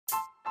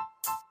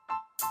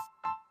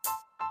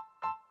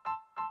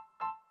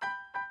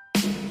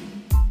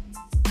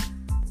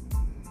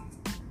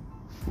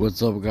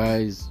What's up,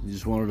 guys?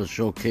 Just wanted to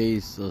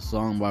showcase a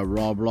song by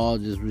Rob Law.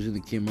 Just recently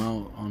came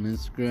out on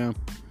Instagram.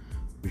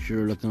 Be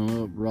sure to look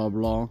him up, Rob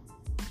Law,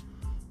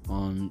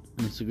 on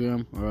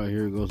Instagram. Alright,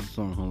 here goes the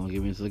song. Hold on,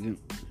 give me a second.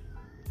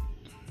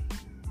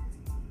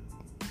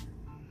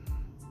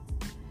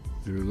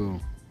 Here we go.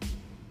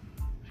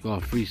 It's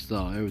called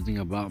Freestyle, Everything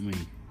About Me,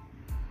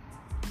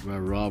 by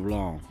Rob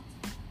Law.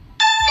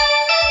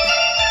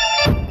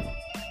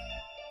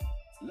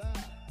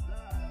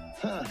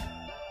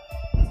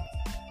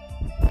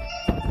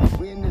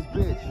 We in this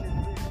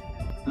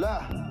bitch.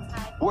 La.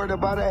 Word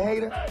about a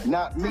hater?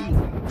 Not me.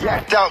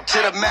 Jacked out to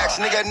the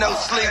max, nigga, no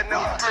sleep.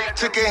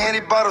 Took a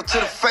Henny bottle to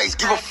the face.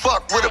 Give a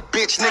fuck what a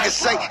bitch nigga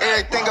say.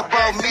 Everything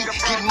about me.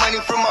 Get money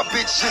from my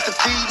bitch just to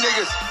feed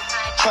niggas.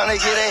 Tryna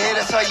get ahead,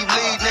 that's how you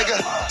lead, nigga.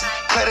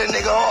 Cut a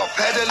nigga off,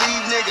 had to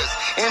leave niggas.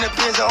 In the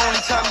Benz, the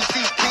only time you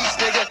see peace,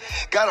 nigga.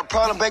 Got a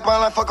problem, bake my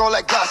line, fuck all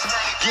that gossip.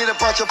 Get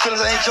about your feelings,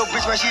 I ain't your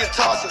bitch, man, she a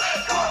tosser.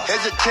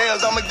 Heads or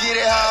tails, I'ma get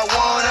it how I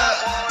wanna.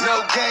 No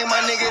game,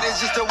 my nigga, this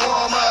just a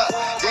warm up.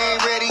 They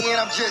ain't ready and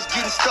I'm just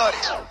getting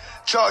started.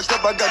 Charged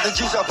up, I got the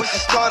juice, I push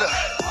the starter.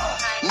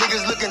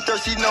 Niggas looking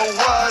thirsty, no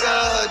water.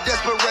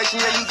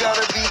 Desperation, yeah, you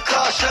gotta be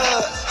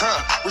cautious.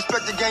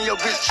 Respect the game, your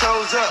bitch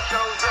chose up.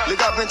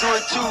 Look, I've been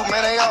through it too,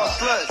 man, they all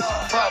sluts.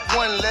 Pop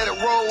one, let it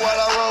roll while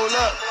I roll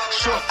up.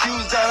 Short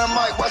fuse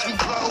dynamite, watch me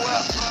blow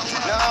up.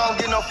 Now I don't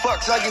get no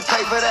fucks, I get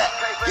paid for that.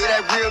 Yeah,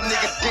 that real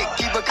nigga dick,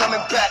 keep it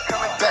coming back.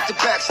 Back to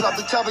back, slap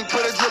the top, he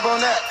put a drip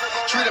on that.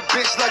 Treat a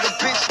bitch like a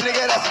bitch,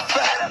 nigga, that's a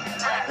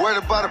fact. Word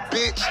about a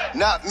bitch,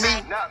 not me.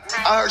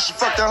 I heard she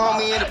fucked her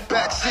homie in the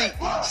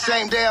backseat.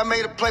 Same day I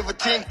made a play for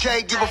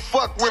 10K. Give a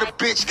fuck what a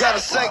bitch gotta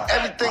say.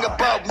 Everything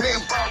about me.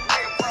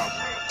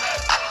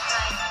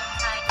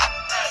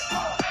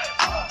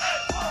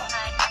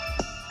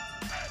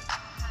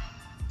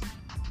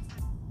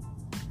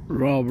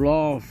 Rob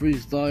Law,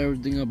 Freestyle,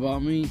 Everything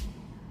About Me.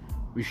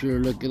 Be sure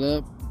to look it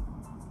up.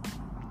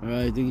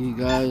 Alright, thank you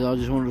guys. I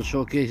just wanted to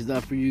showcase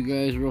that for you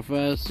guys real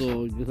fast.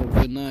 So just have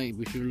a good night.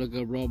 Be sure to look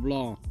up Rob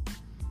Law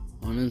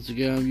on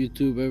Instagram,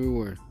 YouTube,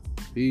 everywhere.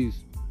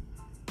 Peace.